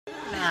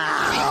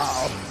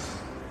Oh.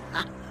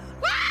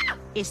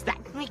 Is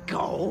that me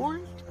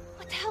gold?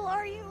 What the hell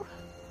are you?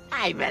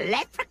 I'm a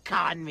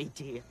leprechaun, me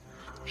dear.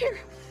 Here.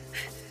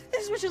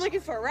 This is what you're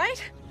looking for,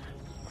 right?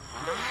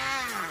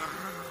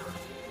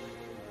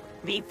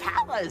 Me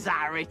powers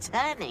are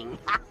returning.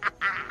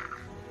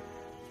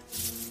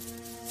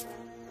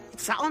 It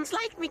sounds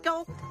like me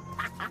gold.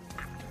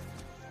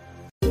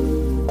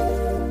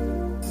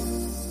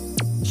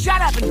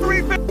 Shut up and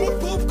read more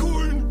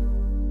popcorn!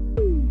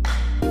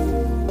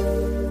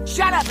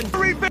 Shut up and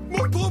read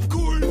more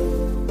popcorn!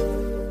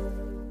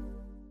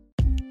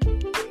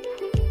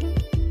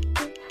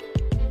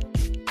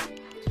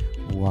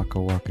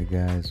 Waka waka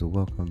guys,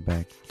 welcome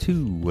back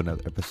to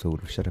another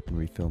episode of Shut Up and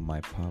Refill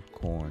My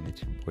Popcorn.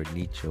 It's your boy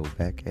Nicho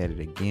back at it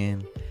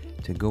again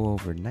to go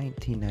over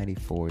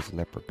 1994's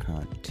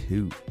Leprechaun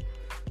 2.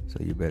 So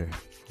you better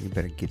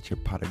get your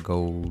pot of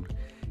gold,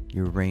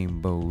 your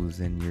rainbows,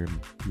 and your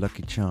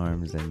Lucky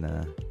Charms,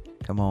 and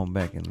come on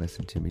back and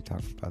listen to me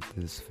talk about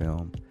this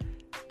film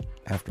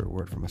after a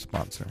word from a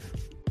sponsor.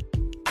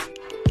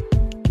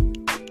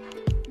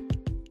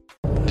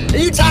 Are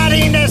you tired of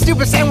eating that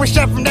stupid sandwich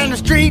shop from down the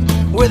street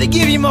where they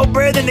give you more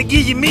bread than they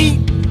give you meat?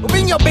 Well,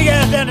 bring your big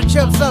ass down to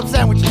Chubb Sub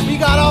Sandwiches. We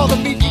got all the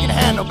meat you can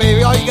handle,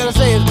 baby. All you gotta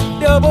say is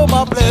double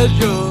my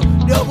pleasure,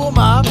 double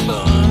my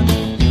fun.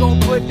 You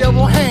gonna put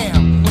double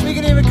ham. We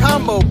can even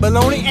combo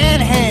bologna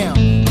and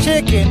ham,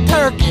 chicken,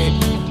 turkey.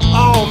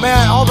 Oh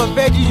man, all the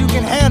veggies you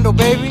can handle,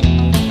 baby.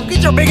 Well,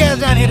 get your big ass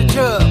down here to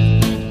Chubb.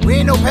 We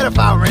ain't no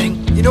pedophile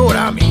ring. You know what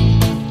I mean.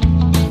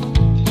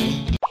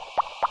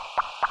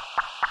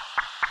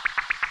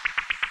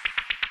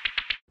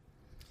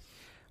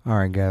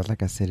 Alright guys,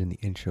 like I said in the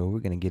intro, we're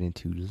going to get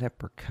into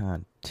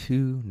Leprechaun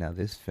 2. Now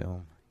this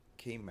film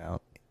came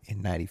out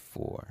in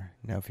 94.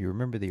 Now if you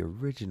remember the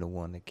original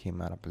one that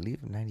came out, I believe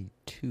in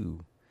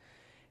 92,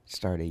 it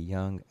starred a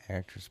young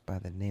actress by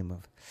the name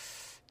of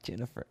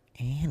Jennifer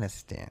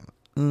Aniston.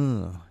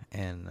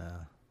 And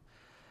a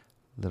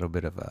little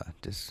bit of a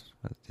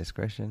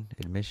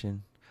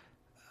admission.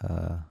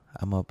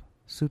 I'm up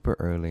super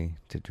early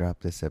to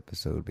drop this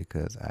episode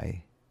because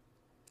I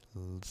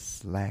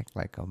slack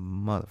like a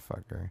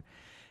motherfucker,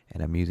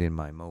 and I'm using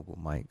my mobile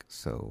mic,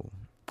 so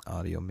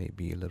audio may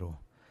be a little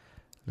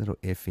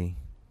iffy.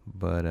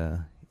 But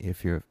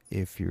if you're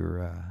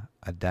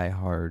a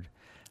diehard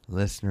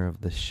listener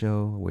of the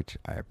show, which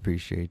I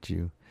appreciate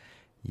you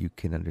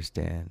can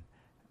understand.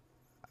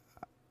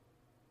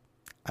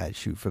 I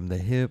shoot from the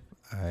hip.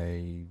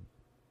 I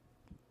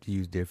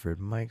use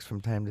different mics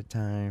from time to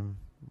time,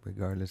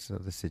 regardless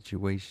of the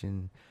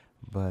situation.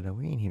 But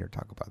we ain't here to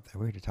talk about that.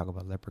 We're here to talk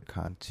about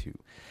Leprechaun 2.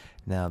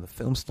 Now, the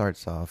film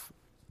starts off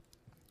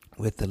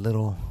with the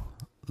little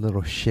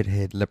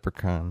shithead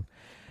leprechaun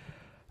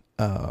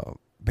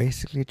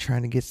basically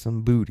trying to get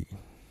some booty.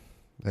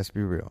 Let's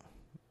be real.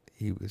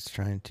 He was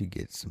trying to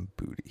get some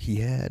booty. He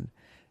had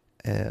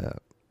a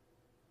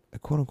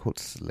quote-unquote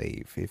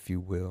slave, if you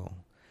will.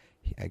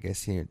 I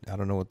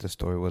don't know what the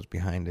story was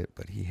behind it,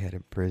 but he had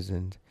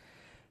imprisoned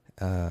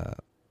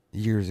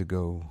years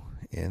ago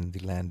in the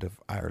land of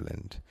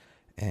Ireland.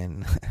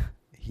 And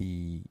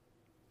he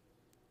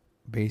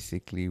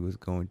basically was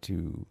going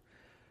to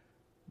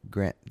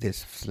grant this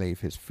slave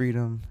his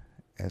freedom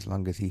as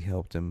long as he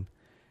helped him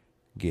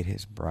get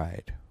his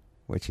bride,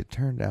 which it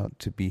turned out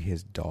to be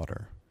his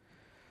daughter.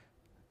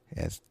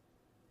 As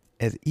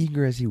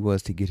eager as he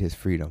was to get his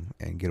freedom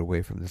and get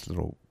away from this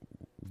little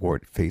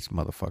wart-faced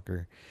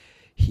motherfucker,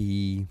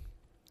 he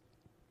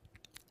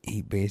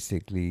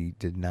basically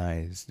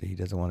denies that he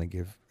doesn't want to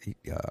give. He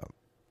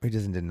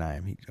doesn't deny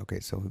him.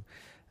 So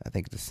I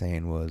think the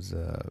saying was,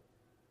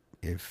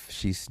 if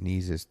she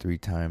sneezes 3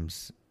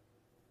 times,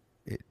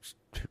 it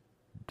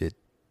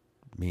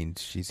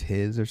means she's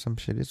his or some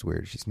shit. It's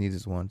weird. She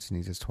sneezes once,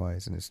 sneezes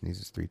twice, and then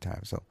sneezes 3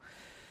 times. So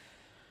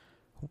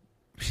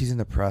she's in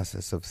the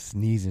process of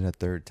sneezing a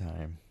 3rd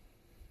time.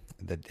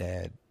 The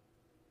dad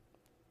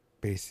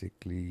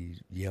basically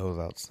yells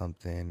out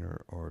something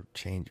or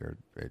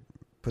it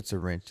puts a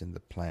wrench in the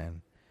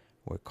plan,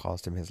 what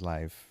cost him his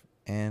life.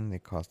 And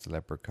it cost the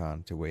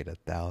leprechaun to wait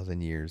 1,000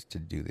 years to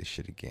do this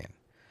shit again.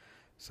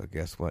 So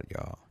guess what,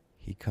 y'all?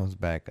 He comes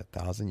back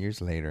 1,000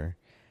 years later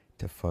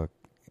to fuck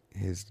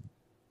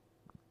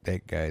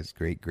that guy's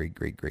great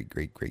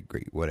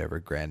whatever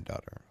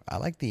granddaughter. I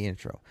like the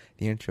intro.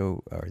 The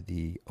intro or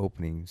the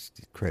opening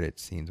credit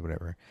scenes,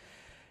 whatever.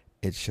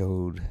 It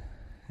showed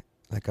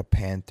like a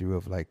pan through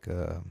of like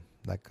a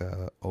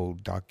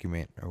old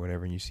document or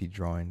whatever, and you see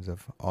drawings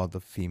of all the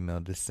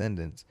female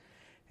descendants.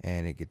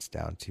 And it gets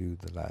down to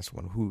the last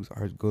one, who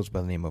goes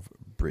by the name of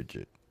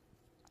Bridget.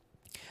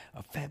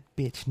 A fat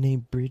bitch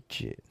named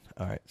Bridget.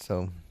 All right,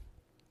 so...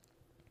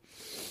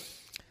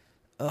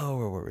 where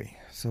were we?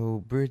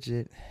 So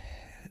Bridget,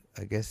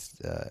 I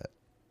guess,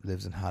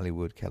 lives in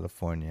Hollywood,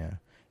 California.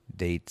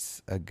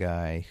 Dates a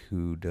guy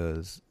who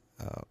does,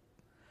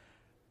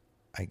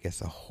 I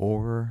guess, a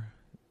horror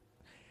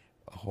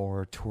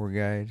tour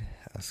guide,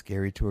 a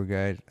scary tour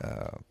guide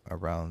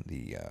around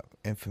the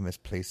infamous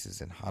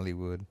places in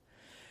Hollywood.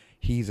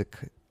 He's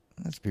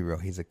let's be real.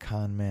 He's a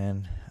con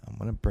man. I'm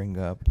gonna bring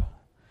up,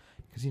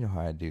 because you know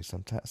how I do.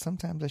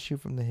 Sometimes I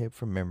shoot from the hip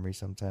from memory.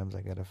 Sometimes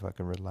I gotta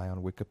fucking rely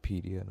on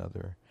Wikipedia and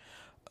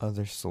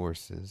other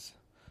sources.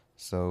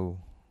 So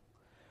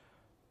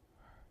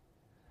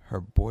her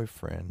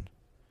boyfriend,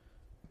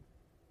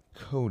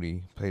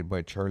 Cody, played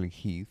by Charlie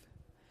Heath,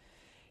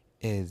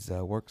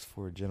 works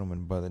for a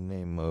gentleman by the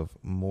name of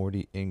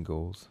Morty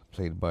Ingalls,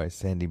 played by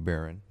Sandy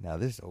Barron. Now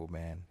this old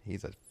man,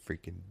 he's a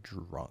freaking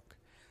drunk,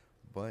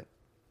 but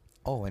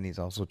and he's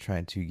also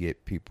trying to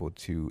get people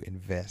to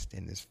invest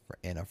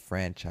in a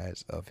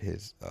franchise of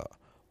his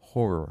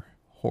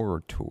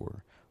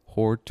horticulture.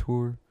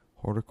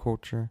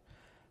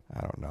 I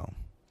don't know,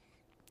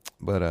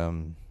 but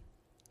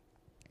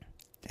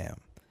damn,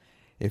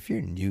 if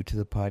you're new to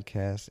the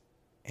podcast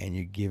and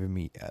you're giving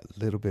me a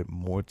little bit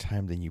more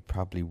time than you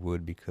probably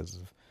would because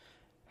of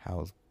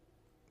how,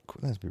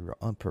 let's be real,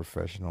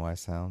 unprofessional I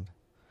sound,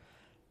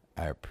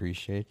 I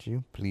appreciate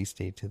you. Please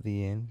stay to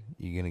the end.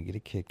 You're going to get a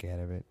kick out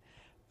of it.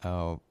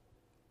 But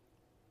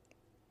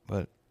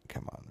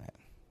come on, man.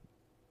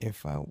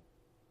 If I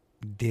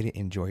didn't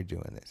enjoy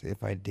doing this,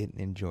 if I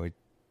didn't enjoy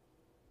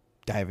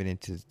diving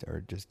into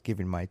or just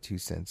giving my 2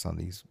 cents on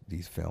these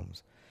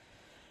films,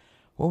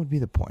 what would be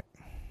the point?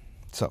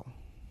 So,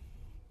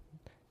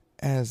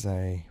 as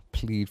I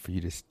plead for you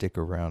to stick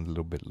around a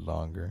little bit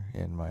longer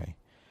in my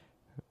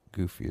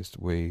goofiest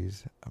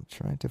ways, I'm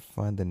trying to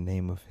find the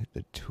name of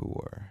the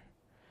tour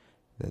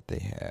that they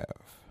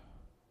have.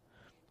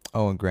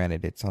 Oh, and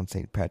granted, it's on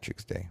St.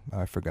 Patrick's Day.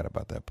 I forgot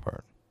about that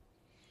part.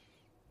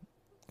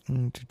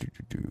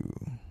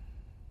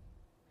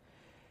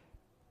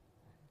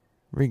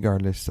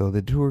 Regardless, so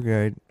the tour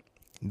guide,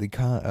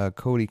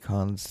 Cody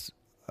cons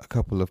a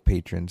couple of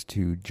patrons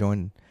to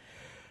join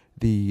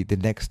the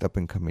next up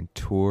and coming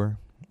tour.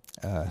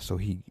 So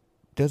he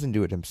doesn't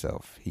do it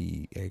himself.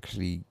 He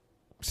actually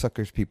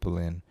suckers people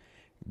in,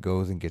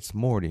 goes and gets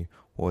Morty.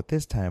 Well, at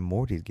this time,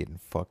 Morty's getting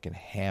fucking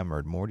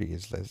hammered. Morty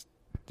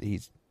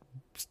he's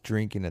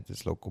drinking at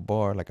this local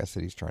bar. Like I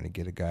said, he's trying to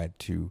get a guy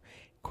to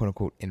quote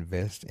unquote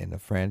invest in a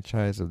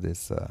franchise of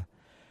this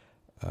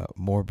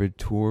morbid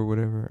tour or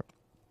whatever.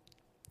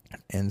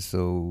 And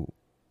so,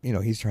 you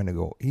know, he's trying to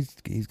go,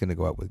 he's going to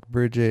go out with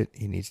Bridget.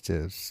 He needs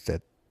to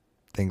set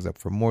things up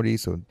for Morty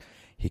so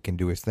he can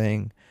do his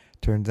thing.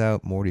 Turns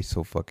out Morty's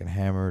so fucking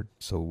hammered,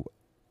 so,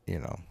 you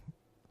know,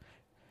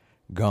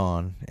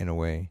 gone in a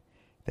way,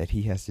 that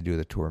he has to do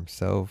the tour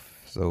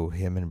himself. So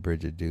him and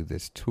Bridget do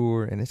this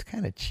tour, and it's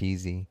kind of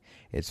cheesy.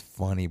 It's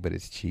funny, but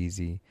it's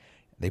cheesy.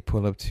 They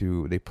pull up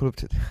to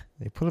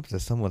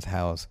someone's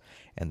house,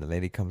 and the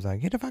lady comes out,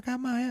 "Get the fuck out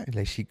of my house!"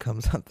 Like, she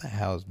comes out the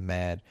house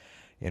mad,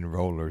 in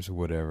rollers or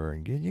whatever,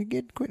 and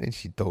get quit. And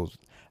she throws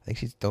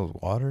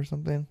water or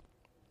something.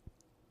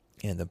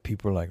 And the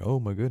people are like, "Oh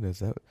my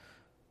goodness!"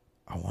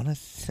 I want to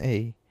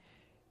say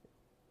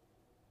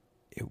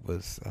it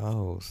was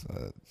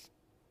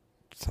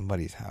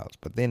somebody's house.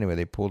 But anyway,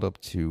 they pulled up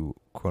to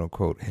quote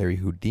unquote Harry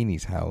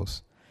Houdini's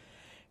house,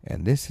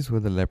 and this is where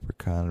the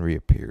leprechaun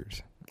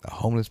reappears. A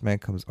homeless man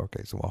comes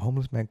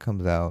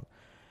out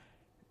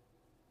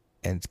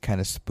and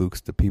kind of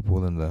spooks the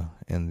people on the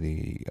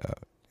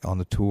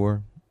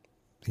tour.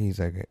 He's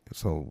like,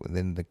 so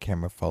then the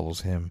camera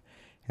follows him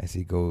as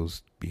he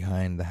goes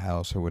behind the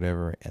house or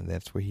whatever, and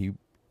that's where he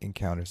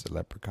encounters the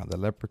leprechaun. The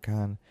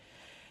leprechaun,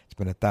 it's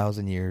been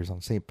 1,000 years.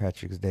 On St.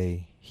 Patrick's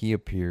Day, he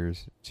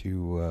appears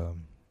to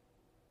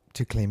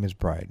claim his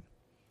bride.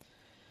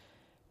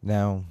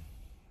 Now,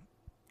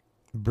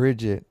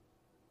 Bridget,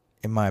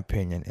 in my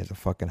opinion, is a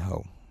fucking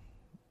hoe.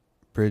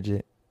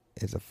 Bridget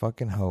is a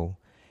fucking hoe.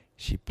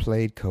 She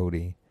played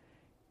Cody.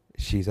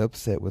 She's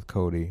upset with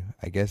Cody.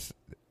 I guess,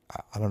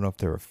 I don't know if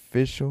they're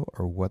official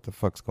or what the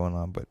fuck's going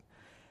on, but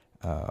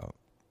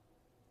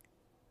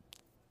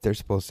they're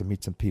supposed to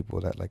meet some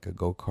people at like a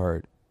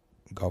kart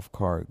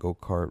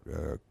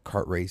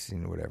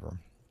racing or whatever.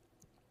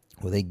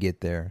 Well, they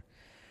get there,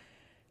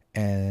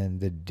 and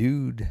the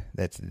dude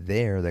that's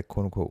there, that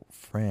quote unquote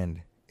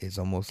friend, is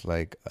almost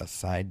like a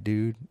side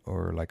dude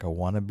or like a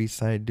wannabe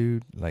side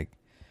dude. Like,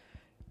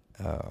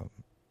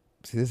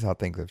 see, this is how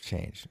things have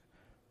changed.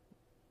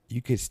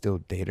 You could still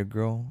date a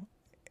girl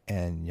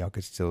and y'all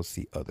could still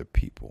see other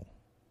people.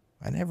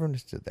 I never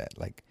understood that.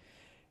 Like,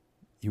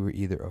 you were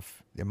either,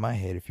 in my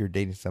head, if you're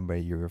dating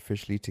somebody, you're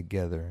officially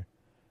together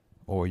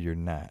or you're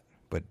not.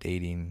 But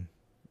dating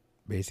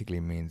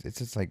basically means, it's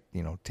just like,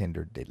 you know,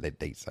 Tinder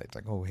date sites.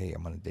 Like, oh, hey,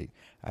 I'm on a date.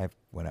 I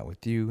went out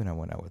with you, and I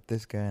went out with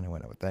this guy, and I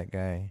went out with that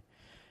guy.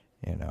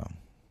 You know,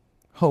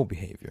 whole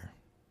behavior.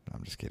 No,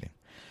 I'm just kidding.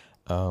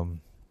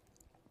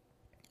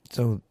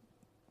 So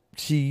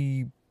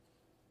she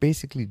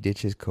basically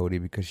ditches Cody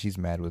because she's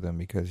mad with him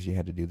because she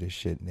had to do this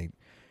shit and they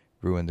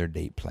ruined their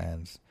date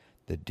plans.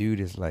 The dude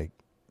is like,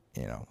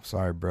 you know,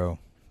 sorry, bro.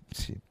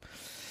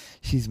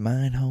 She's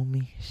mine,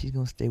 homie. She's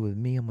going to stay with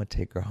me. I'm going to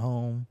take her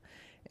home.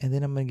 And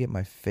then I'm going to get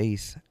my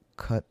face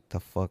cut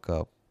the fuck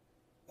up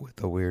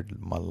with a weird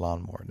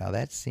lawnmower. Now,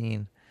 that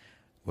scene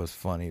was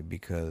funny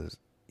because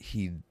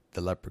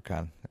the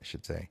leprechaun, I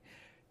should say,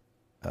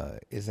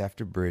 is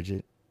after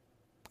Bridget.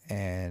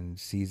 and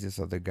sees this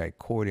other guy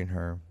courting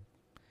her,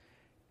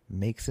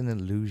 makes an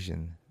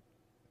illusion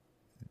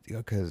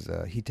because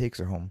he takes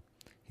her home.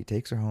 He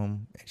takes her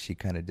home, and she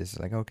kind of just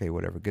like, okay,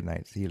 whatever, good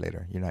night, see you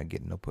later. You're not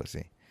getting no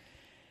pussy.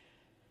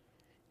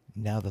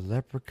 Now the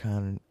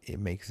leprechaun, it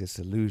makes this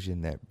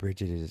illusion that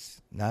Bridget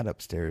is not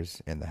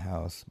upstairs in the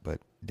house, but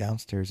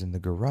downstairs in the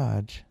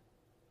garage,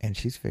 and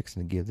she's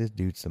fixing to give this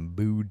dude some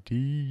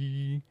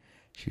booty.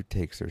 She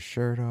takes her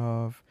shirt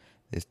off.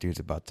 This dude's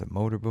about to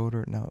motorboat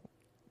her. Now,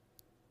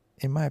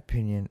 in my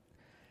opinion,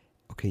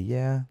 okay,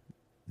 yeah,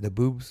 the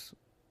boobs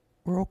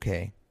were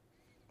okay,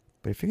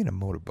 but if you're gonna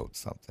motorboat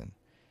something,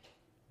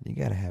 you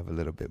gotta have a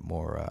little bit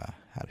more,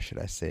 how should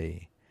I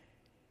say,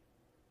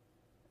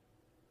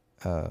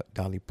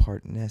 Dolly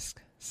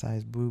Parton-esque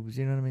size boobs,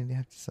 you know what I mean? They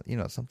have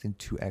to, something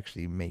to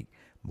actually make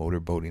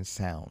motorboating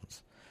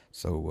sounds.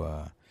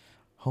 So,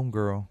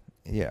 homegirl,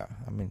 yeah,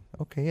 I mean,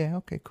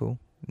 okay, cool.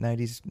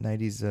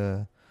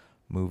 90s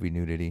movie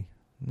nudity.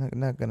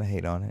 Not gonna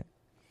hate on it,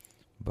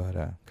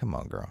 but come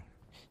on, girl,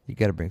 you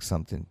gotta bring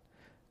something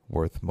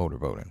worth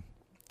motorboating.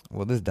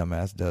 Well, this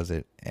dumbass does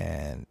it,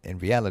 and in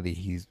reality,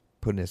 he's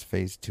putting his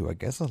face to, I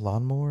guess, a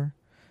lawnmower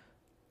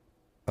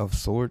of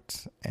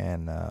sorts,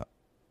 and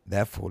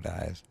that fool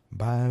dies.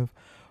 Bye,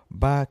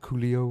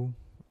 Coolio.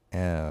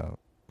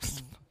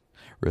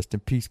 Rest in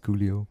peace,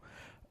 Coolio.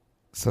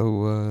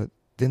 So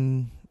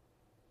then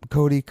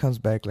Cody comes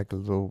back like a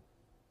little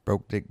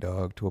broke dick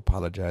dog to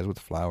apologize with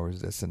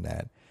flowers, this and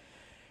that.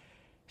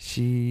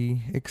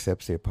 She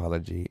accepts the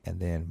apology, and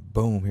then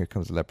boom, here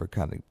comes the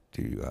leprechaun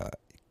to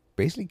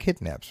basically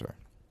kidnaps her.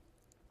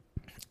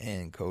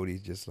 And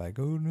Cody's just like,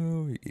 oh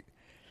no.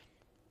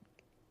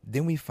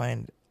 Then we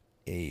find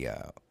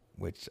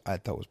which I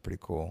thought was pretty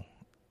cool,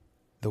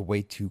 the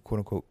way to quote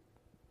unquote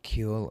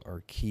kill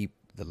or keep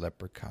the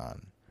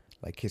leprechaun,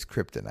 like his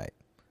kryptonite,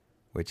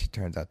 which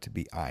turns out to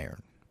be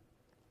iron.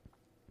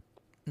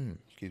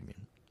 Excuse me.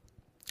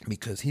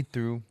 Because he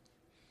threw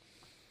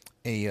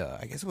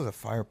I guess it was a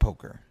fire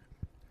poker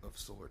of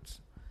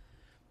sorts,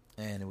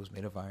 and it was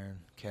made of iron,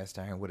 cast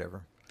iron,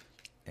 whatever.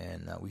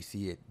 And we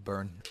see it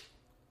burn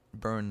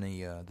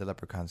the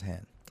leprechaun's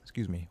hand.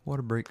 Excuse me,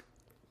 water break.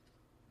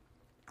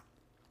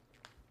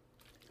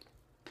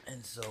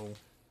 And so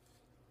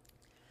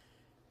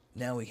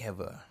now we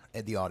have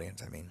the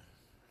audience,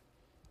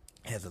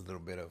 has a little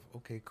bit of,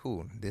 okay,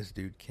 cool. This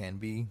dude can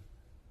be,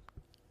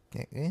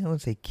 I don't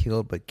want to say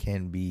killed, but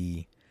can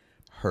be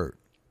hurt.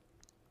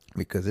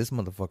 Because this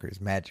motherfucker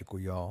is magical,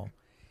 y'all.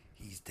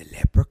 He's the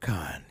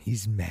leprechaun.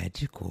 He's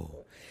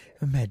magical.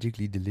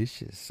 Magically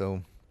delicious.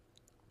 So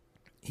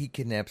he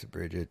kidnaps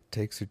Bridget,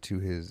 takes her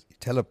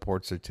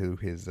teleports her to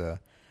his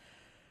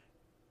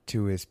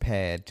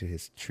pad, to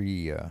his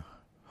tree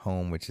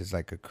home, which is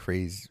like a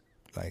crazy,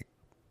 like,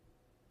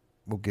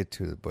 we'll get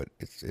to it, but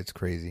it's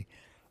crazy.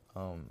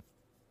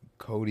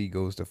 Cody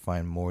goes to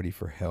find Morty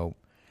for help.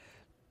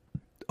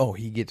 Oh,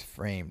 he gets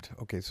framed.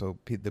 Okay, so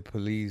the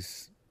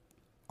police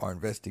are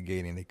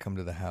investigating. They come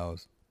to the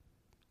house.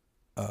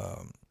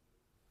 So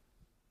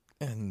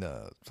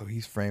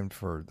he's framed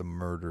for the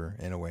murder,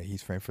 in a way.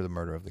 He's framed for the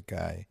murder of the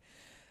guy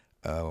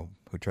who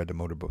tried to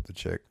motorboat the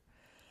chick.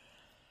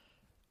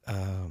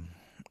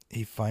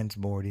 He finds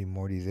Morty.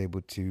 Morty's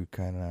able to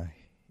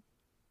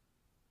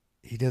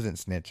he doesn't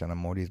snitch on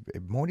him.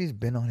 Morty's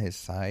been on his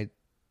side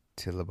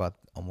till about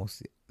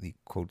almost the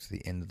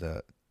end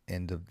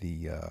of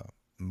the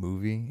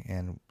movie,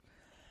 and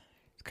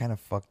it's kind of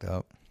fucked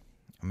up.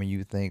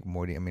 You think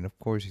Morty, of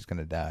course he's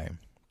gonna die,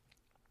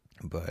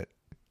 but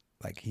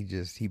like he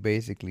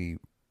basically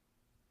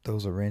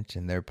throws a wrench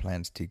in their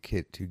plans to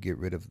get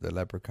rid of the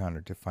leprechaun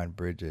or to find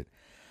Bridget.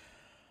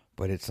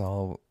 But it's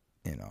all,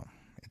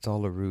 it's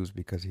all a ruse,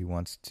 because he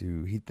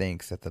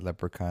thinks that the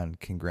leprechaun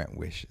can grant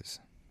wishes.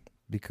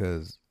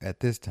 Because at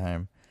this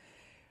time,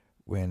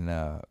 when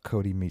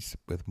Cody meets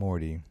with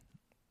Morty,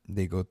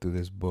 they go through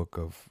this book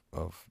of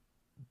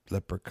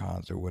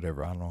leprechauns or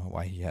whatever. I don't know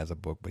why he has a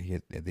book, but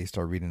they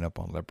start reading up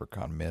on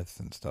leprechaun myths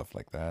and stuff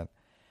like that.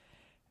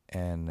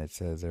 And it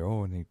says there,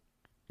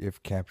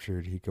 if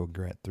captured, he could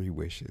grant 3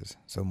 wishes.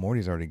 So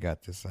Morty's already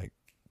got this, like,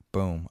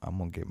 boom, I'm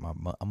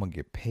gonna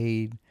get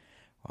paid.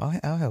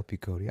 I'll help you,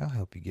 Cody. I'll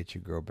help you get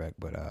your girl back.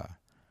 But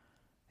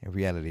in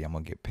reality, I'm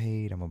gonna get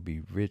paid. I'm gonna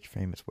be rich,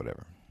 famous,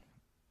 whatever.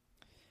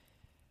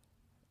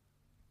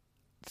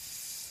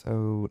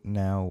 So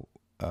now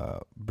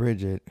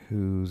Bridget,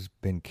 who's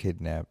been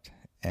kidnapped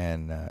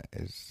and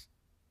is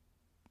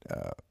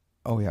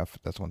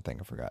that's one thing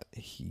I forgot.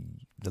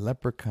 The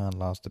leprechaun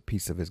lost a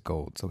piece of his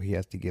gold, so he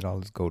has to get all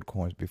his gold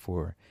coins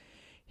before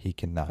he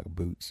can knock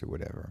boots or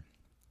whatever.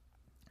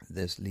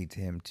 This leads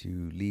him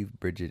to leave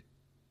Bridget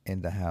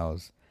in the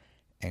house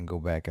and go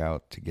back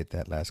out to get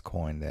that last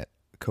coin that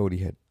Cody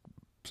had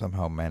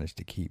somehow managed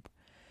to keep.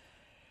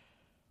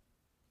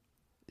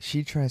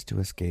 She tries to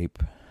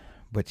escape,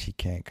 but she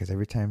can't, because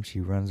every time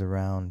she runs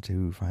around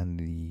to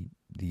find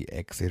the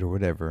exit or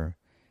whatever,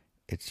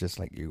 it's just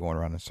like you're going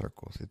around in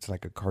circles. It's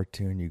like a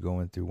cartoon. You go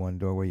in through one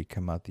doorway, you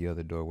come out the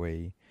other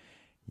doorway.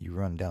 You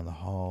run down the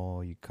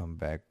hall, you come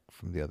back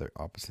from the other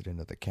opposite end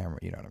of the camera.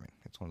 You know what I mean?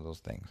 It's one of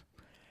those things.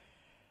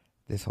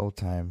 This whole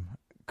time,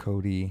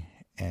 Cody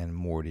and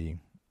Morty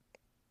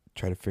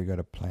try to figure out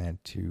a plan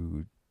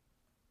to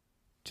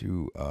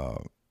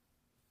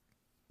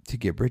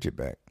get Bridget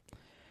back.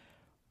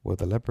 Well,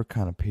 the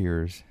leprechaun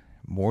appears.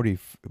 Morty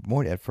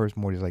at first,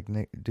 Morty's like,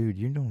 dude,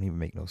 you don't even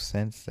make no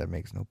sense. That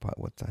makes no pot.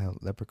 What the hell?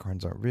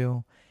 Leprechauns aren't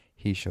real.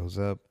 He shows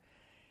up.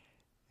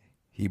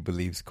 He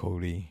believes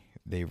Cody.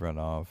 They run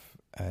off.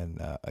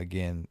 And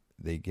again,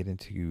 they get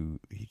into,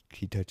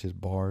 he touches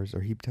bars,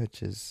 or he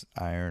touches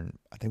iron,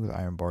 I think it was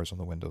iron bars on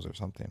the windows or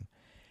something.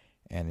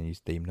 And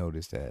they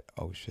notice that,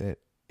 oh shit,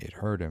 it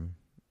hurt him.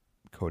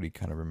 Cody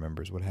kind of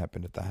remembers what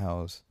happened at the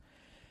house.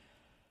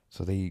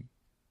 So they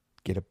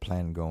get a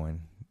plan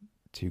going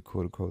to,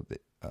 quote unquote,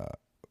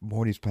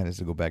 Morty's plan is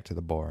to go back to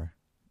the bar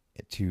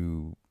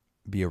to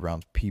be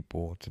around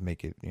people, to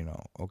make it,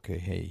 okay,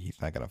 hey, he's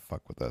not going to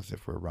fuck with us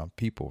if we're around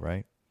people,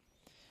 right?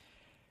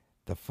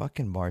 The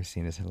fucking bar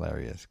scene is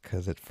hilarious,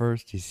 because at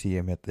first you see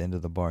him at the end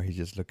of the bar. He's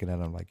just looking at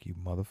him like, you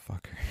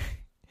motherfucker.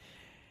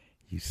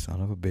 You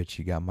son of a bitch.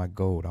 You got my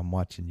gold. I'm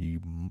watching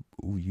you.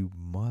 Ooh, you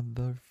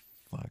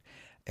motherfucker.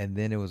 And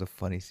then it was a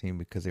funny scene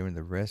because they were in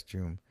the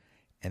restroom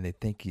and they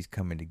think he's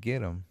coming to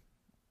get him.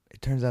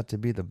 It turns out to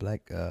be the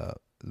black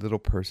little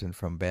person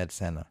from Bad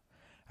Santa.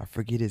 I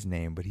forget his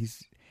name, but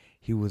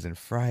he was in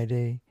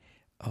Friday.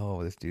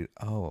 Oh, this dude.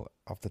 Oh,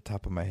 off the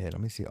top of my head.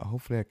 Let me see.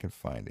 Hopefully I can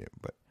find it,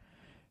 but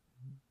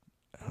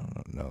I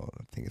don't know.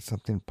 I think it's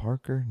something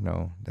Parker.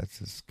 No, that's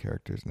his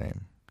character's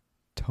name.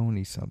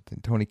 Tony something.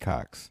 Tony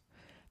Cox.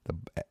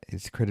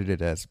 It's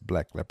credited as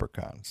Black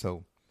Leprechaun.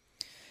 So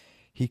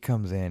he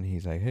comes in.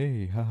 He's like,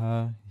 hey,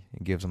 haha.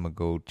 And gives him a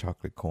gold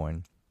chocolate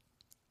coin,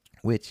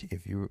 which,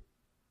 if you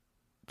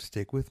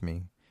stick with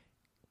me,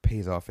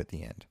 pays off at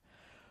the end.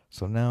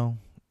 So now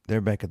they're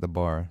back at the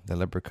bar. The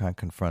leprechaun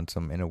confronts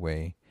him in a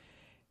way.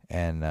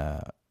 And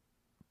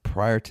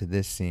prior to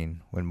this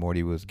scene, when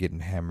Morty was getting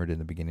hammered in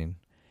the beginning,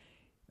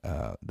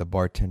 the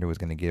bartender was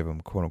going to give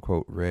him, quote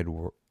unquote,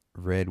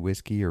 red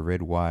whiskey or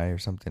red Y or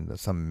something,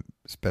 some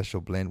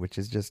special blend, which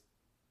is just,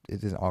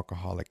 it isn't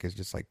alcoholic. It's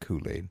just like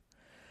Kool-Aid.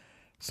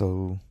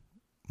 So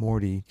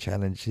Morty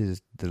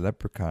challenges the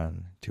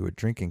leprechaun to a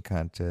drinking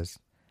contest.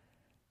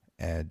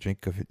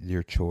 Drink of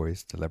your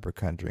choice. The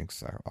leprechaun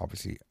drinks are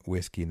obviously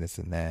whiskey and this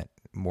and that.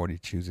 Morty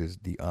chooses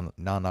the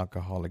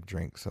non-alcoholic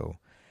drink. So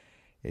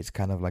it's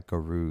kind of like a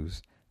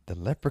ruse. The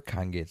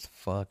leprechaun gets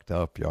fucked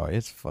up, y'all.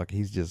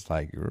 He's just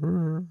like,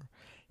 Rrr.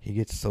 He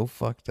gets so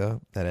fucked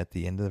up that at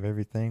the end of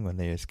everything, when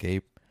they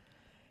escape,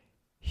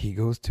 he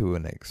goes to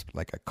a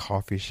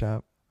coffee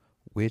shop,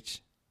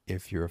 which,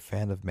 if you're a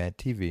fan of Mad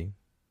TV,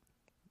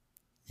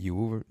 you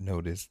will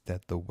notice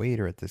that the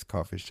waiter at this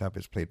coffee shop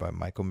is played by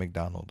Michael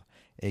McDonald,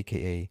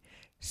 a.k.a.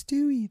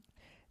 Stewie.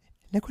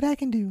 Look what I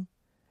can do.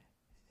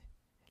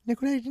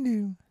 Look what I can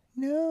do.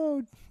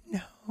 No,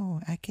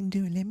 I can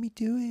do it. Let me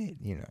do it.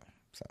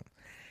 So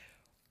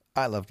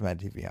I loved Mad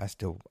TV.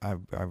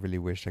 I really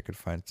wish I could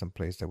find some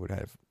place that would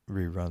have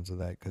reruns of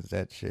that, because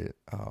that shit,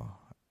 I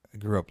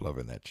grew up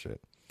loving that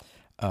shit.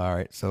 All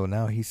right, so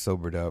now he's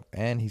sobered up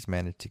and he's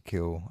managed to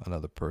kill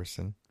another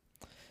person.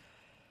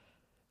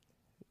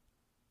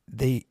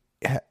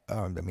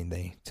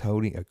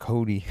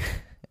 Cody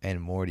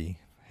and Morty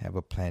have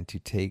a plan to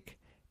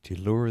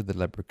lure the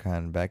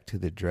leprechaun back to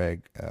the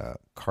drag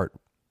cart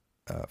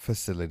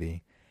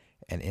facility,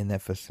 and in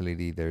that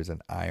facility there's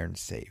an iron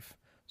safe.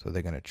 So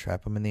they're gonna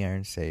trap him in the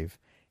iron safe,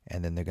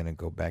 and then they're gonna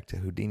go back to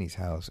Houdini's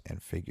house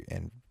and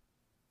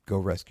go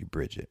rescue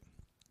Bridget.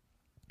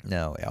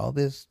 Now, all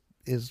this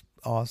is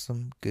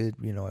awesome, good.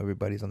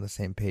 Everybody's on the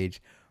same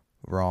page.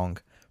 Wrong.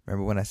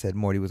 Remember when I said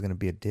Morty was gonna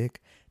be a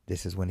dick?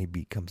 This is when he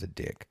becomes a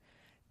dick.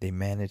 They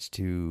managed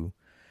to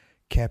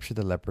capture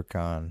the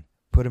leprechaun,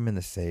 put him in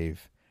the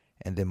safe,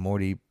 and then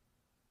Morty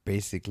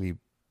basically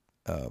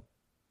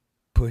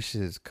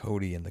pushes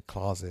Cody in the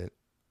closet,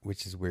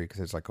 which is weird because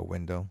there's like a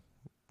window,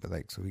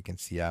 so he can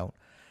see out.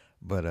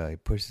 But he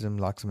pushes him,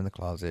 locks him in the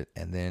closet,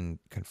 and then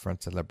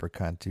confronts the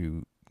leprechaun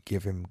to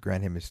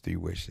grant him his 3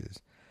 wishes.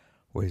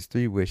 Well, his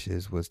 3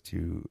 wishes was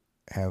to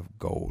have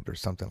gold or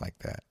something like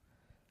that.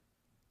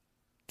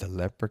 The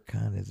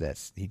leprechaun is that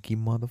sneaky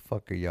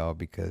motherfucker, y'all,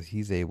 because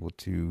he's able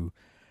to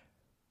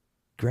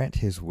grant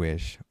his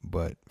wish,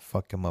 but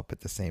fuck him up at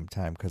the same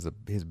time, because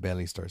his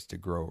belly starts to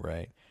grow,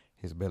 right?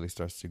 His belly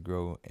starts to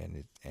grow,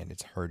 and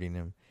it's hurting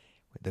him.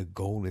 The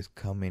gold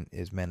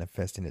is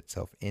manifesting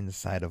itself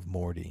inside of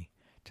Morty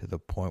to the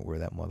point where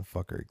that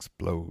motherfucker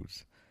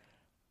explodes.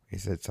 He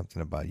said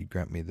something about, you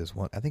grant me this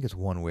one, I think it's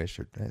 1 wish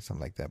or something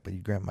like that, but you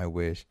grant my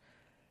wish.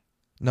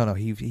 No,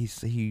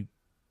 he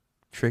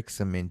tricks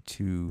him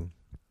into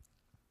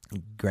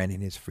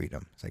granting his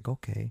freedom. It's like,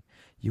 okay,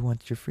 you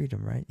want your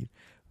freedom, right? You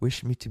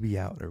wish me to be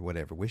out or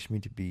whatever. Wish me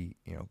to be,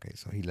 okay.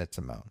 So he lets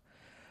him out.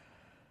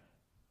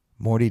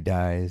 Morty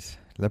dies.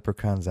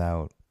 Leprechaun's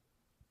out.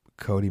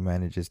 Cody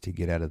manages to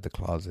get out of the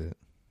closet.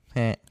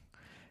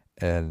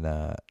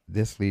 And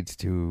this leads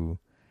to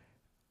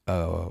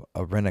a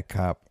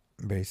rent-a-cop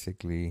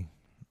basically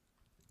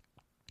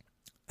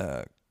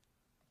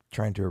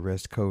trying to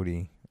arrest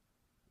Cody,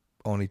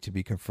 only to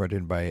be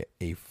confronted by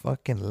a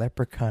fucking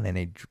leprechaun in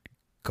a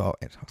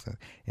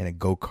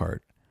go-kart.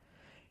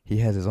 He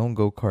has his own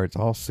go-karts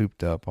all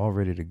souped up, all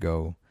ready to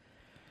go.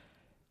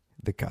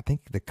 I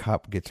think the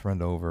cop gets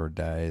run over or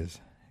dies.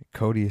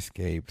 Cody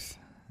escapes,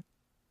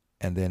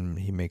 and then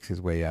he makes his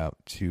way out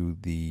to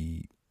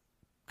the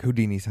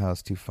Houdini's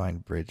house to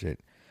find Bridget.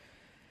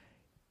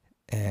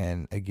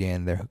 And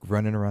again, they're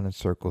running around in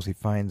circles. He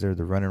finds her.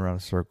 They're running around in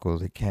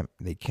circles. They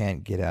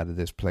can't get out of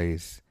this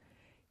place.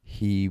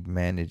 He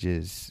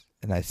manages,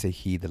 and I say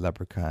he, the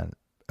leprechaun,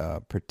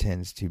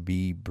 pretends to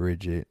be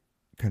Bridget,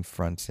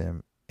 confronts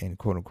him, and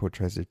quote unquote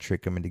tries to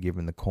trick him into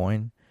giving the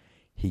coin.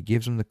 He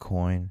gives him the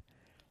coin,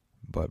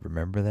 but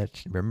remember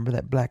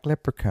that black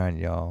leprechaun,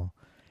 y'all.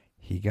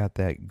 He got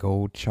that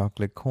gold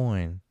chocolate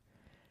coin,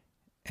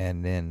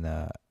 and then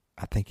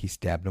I think he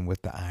stabbed him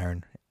with the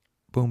iron.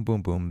 Boom,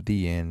 boom, boom.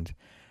 The end.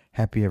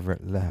 Happily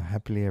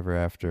ever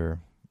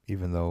after.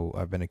 Even though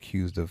I've been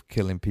accused of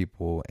killing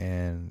people,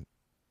 and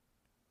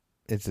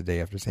it's the day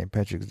after St.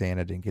 Patrick's Day,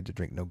 and I didn't get to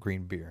drink no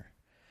green beer.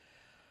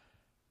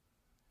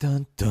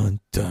 Dun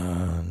dun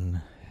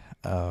dun.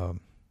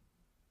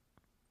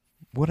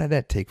 What did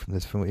that take from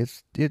this film?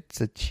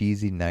 It's a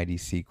cheesy 90s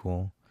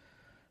sequel.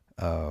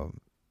 The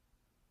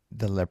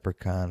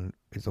leprechaun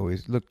has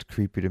always looked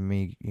creepy to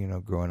me,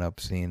 growing up,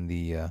 seeing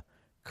the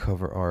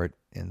cover art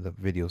in the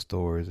video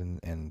stores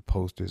and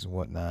posters and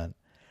whatnot.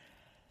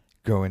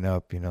 Growing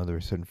up, there were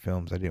certain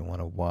films I didn't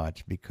want to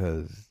watch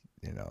because,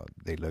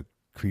 they look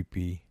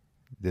creepy,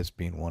 this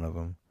being one of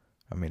them.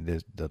 I mean,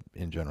 there's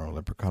in general,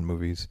 leprechaun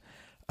movies.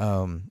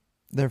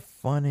 They're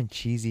fun and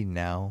cheesy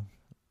now,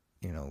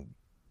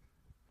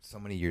 so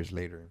many years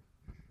later.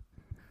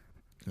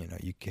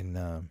 You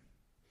can,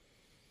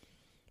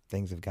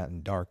 things have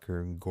gotten darker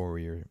and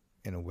gorier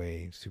in a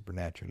way,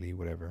 supernaturally,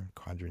 whatever,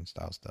 Conjuring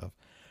style stuff.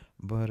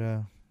 But,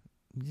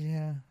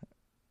 yeah.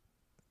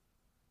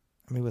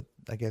 I mean,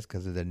 I guess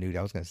because of the nude,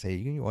 I was going to say,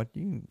 you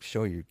can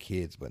show your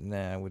kids, but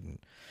nah, I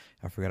wouldn't.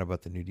 I forgot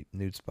about the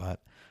nude spot.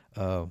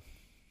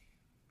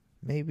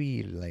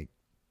 Maybe like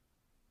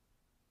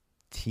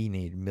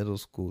middle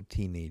school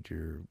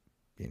teenager,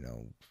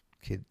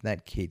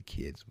 not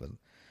kids, but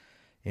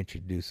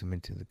introduce them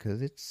into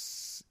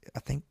because I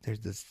think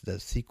there's the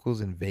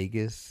sequels in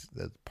Vegas,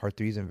 the part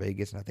 3's in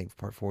Vegas, and I think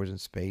part 4's in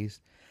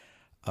space.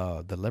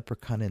 The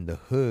Leprechaun in the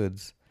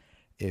Hoods.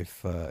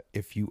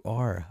 If you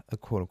are a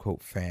quote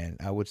unquote fan,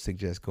 I would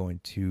suggest going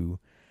to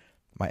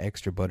my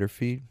Extra Butter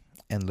feed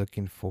and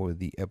looking for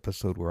the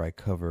episode where I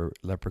cover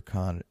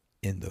Leprechaun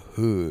in the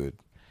Hood.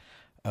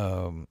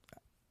 I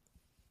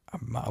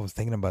was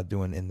thinking about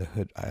doing In the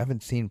Hood. I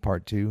haven't seen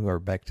part 2 or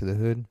Back to the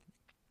Hood,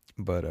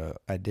 but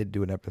I did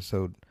do an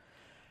episode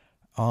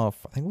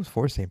off, I think it was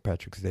for St.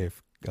 Patrick's Day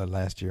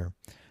last year.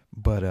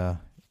 But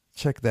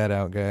check that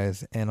out,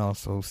 guys. And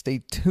also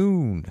stay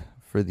tuned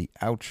for the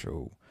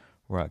outro,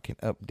 where I can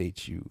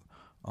update you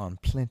on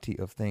plenty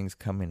of things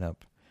coming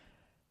up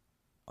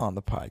on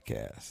the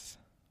podcast.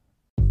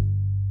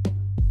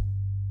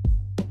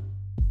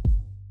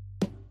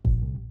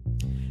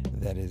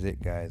 That is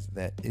it, guys.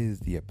 That is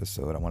the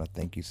episode. I want to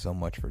thank you so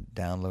much for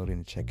downloading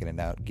and checking it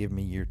out. Give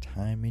me your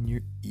time and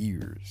your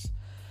ears.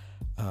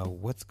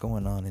 What's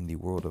going on in the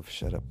world of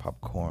Shut Up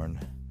Popcorn?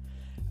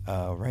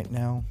 Right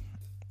now,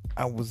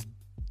 I was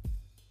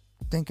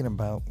thinking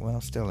about,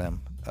 still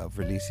am, of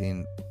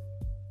releasing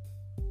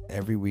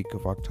every week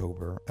of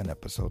October an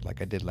episode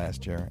like I did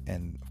last year,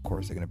 and of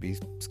course they're going to be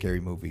scary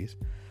movies.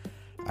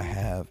 I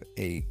have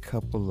a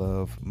couple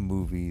of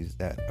movies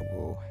that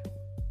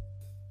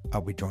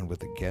I'll be joined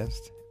with a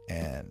guest,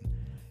 and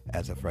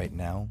as of right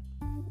now,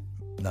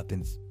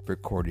 nothing's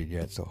recorded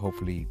yet, so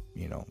hopefully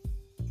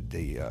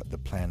the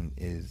plan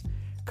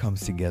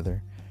comes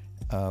together,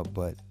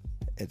 but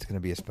it's going to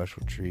be a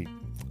special treat.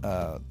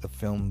 The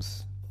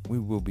films we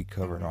will be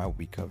covering, or I will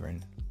be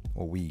covering,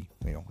 or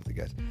with the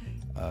guys,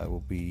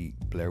 will be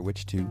Blair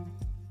Witch 2,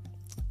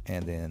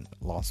 and then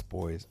Lost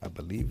Boys. I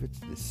believe it's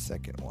the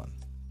second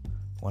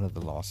one of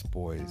the Lost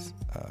Boys.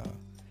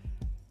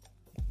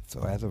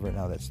 So as of right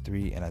now, that's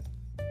 3, and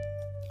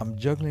I'm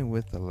juggling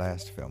with the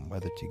last film,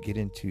 whether to get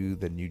into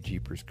the new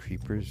Jeepers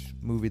Creepers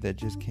movie that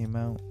just came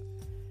out.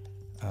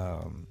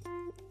 I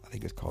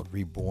think it's called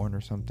Reborn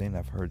or something.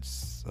 I've heard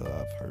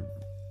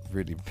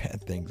really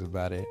bad things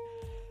about it.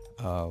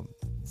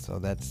 So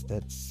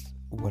that's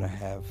what I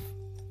have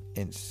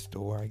in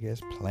store, I guess,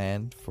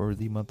 planned for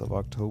the month of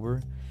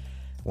October.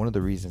 One of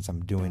the reasons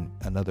I'm doing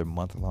another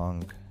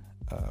month-long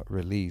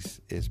release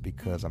is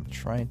because I'm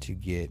trying to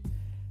get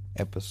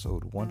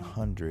episode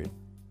 100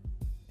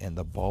 in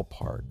the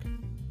ballpark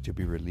to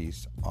be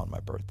released on my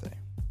birthday.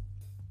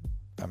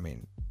 I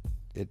mean,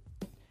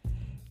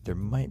 there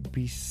might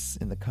be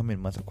in the coming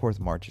months. Of course,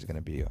 March is going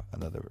to be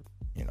another,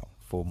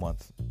 full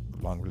month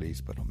long release,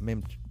 but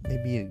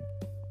maybe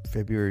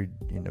February,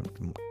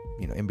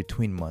 in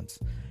between months,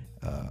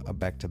 a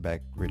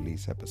back-to-back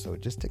release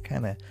episode just to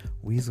kind of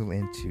weasel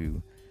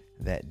into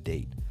that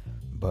date.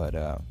 But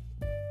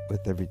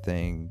with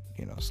everything,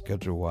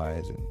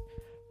 schedule-wise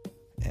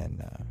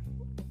and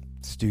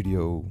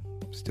studio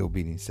still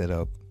being set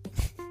up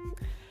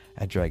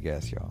at Dry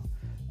Gas,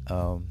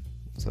 y'all.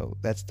 So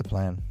that's the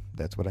plan.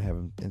 That's what I have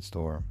in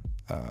store.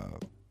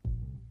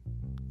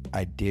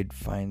 I did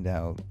find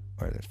out,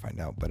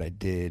 but I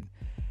did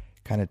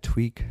kind of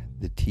tweak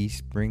the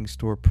Teespring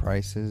store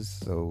prices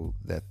so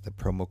that the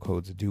promo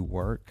codes do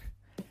work.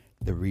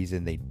 The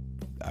reason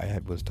I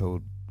was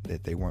told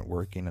that they weren't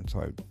working, and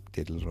so I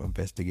did a little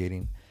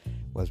investigating,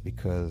 was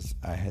because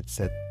I had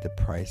set the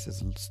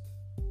prices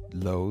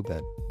low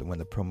that when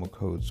the promo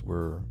codes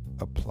were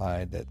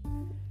applied, that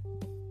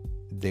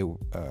they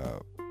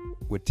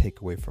would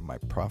take away from my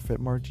profit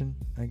margin.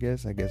 I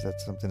guess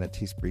that's something that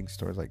Teespring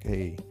stores like,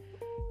 hey,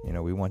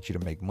 we want you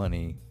to make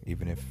money,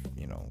 even if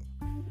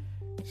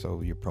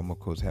so your promo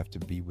codes have to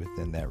be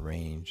within that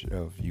range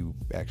of you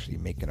actually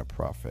making a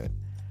profit.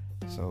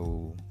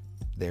 So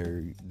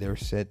they're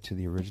set to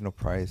the original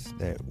price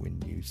that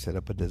when you set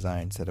up a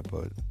design, set up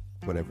a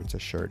whatever, it's a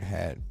shirt,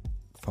 hat,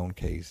 phone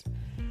case,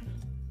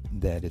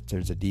 that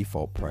there's a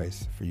default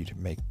price for you to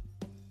make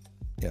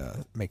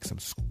some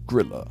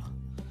Skrilla.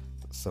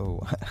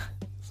 So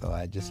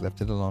I just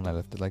left it alone. I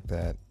left it like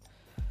that.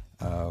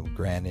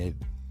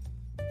 Granted,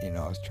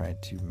 I was trying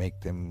to make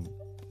them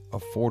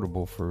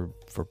affordable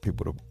for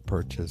people to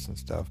purchase and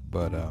stuff,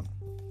 but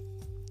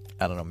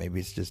I don't know, maybe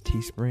it's just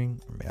Teespring.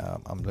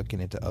 I'm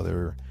looking into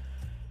other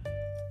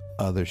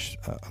I was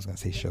gonna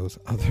say shows,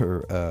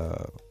 other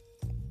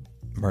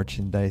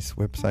merchandise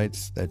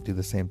websites that do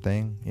the same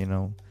thing,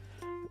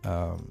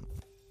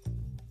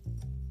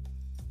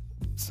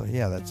 so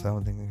yeah, that's the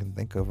only thing I can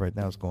think of right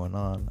now is going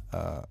on.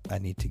 I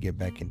need to get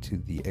back into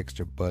the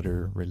extra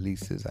butter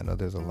releases. I know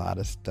there's a lot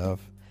of stuff.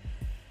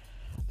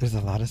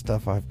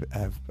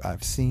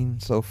 I've seen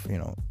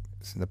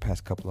in the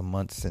past couple of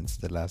months since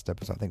the last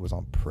episode. I think it was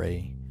on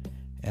Prey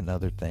and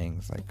other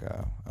things. Like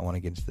I want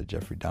to get into the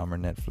Jeffrey Dahmer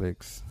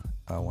Netflix.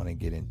 I want to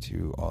get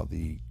into all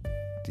the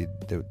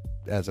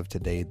as of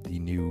today, the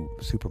new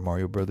Super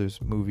Mario Brothers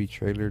movie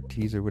trailer,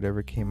 teaser,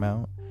 whatever came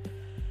out.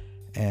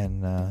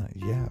 And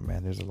yeah,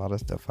 man, there's a lot of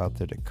stuff out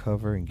there to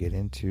cover and get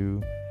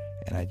into,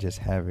 and I just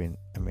haven't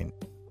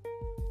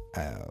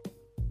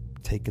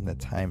taken the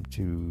time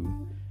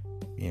to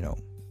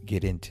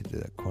get into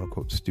the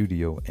quote-unquote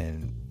studio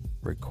and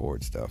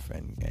record stuff,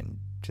 and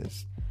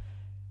just,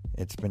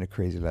 it's been a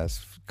crazy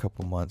last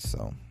couple months.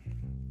 So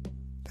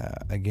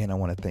again, I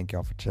want to thank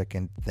y'all for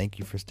checking. Thank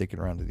you for sticking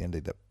around to the end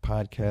of the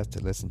podcast to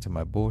listen to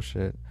my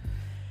bullshit.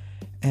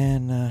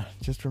 And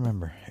just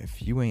remember,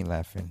 if you ain't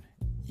laughing,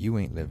 you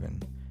ain't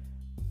living.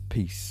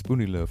 Peace.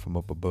 Spoonie love from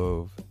up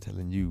above,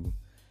 telling you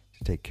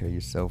to take care of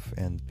yourself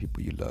and the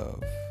people you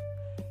love.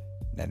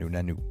 Nanu,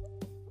 nanu.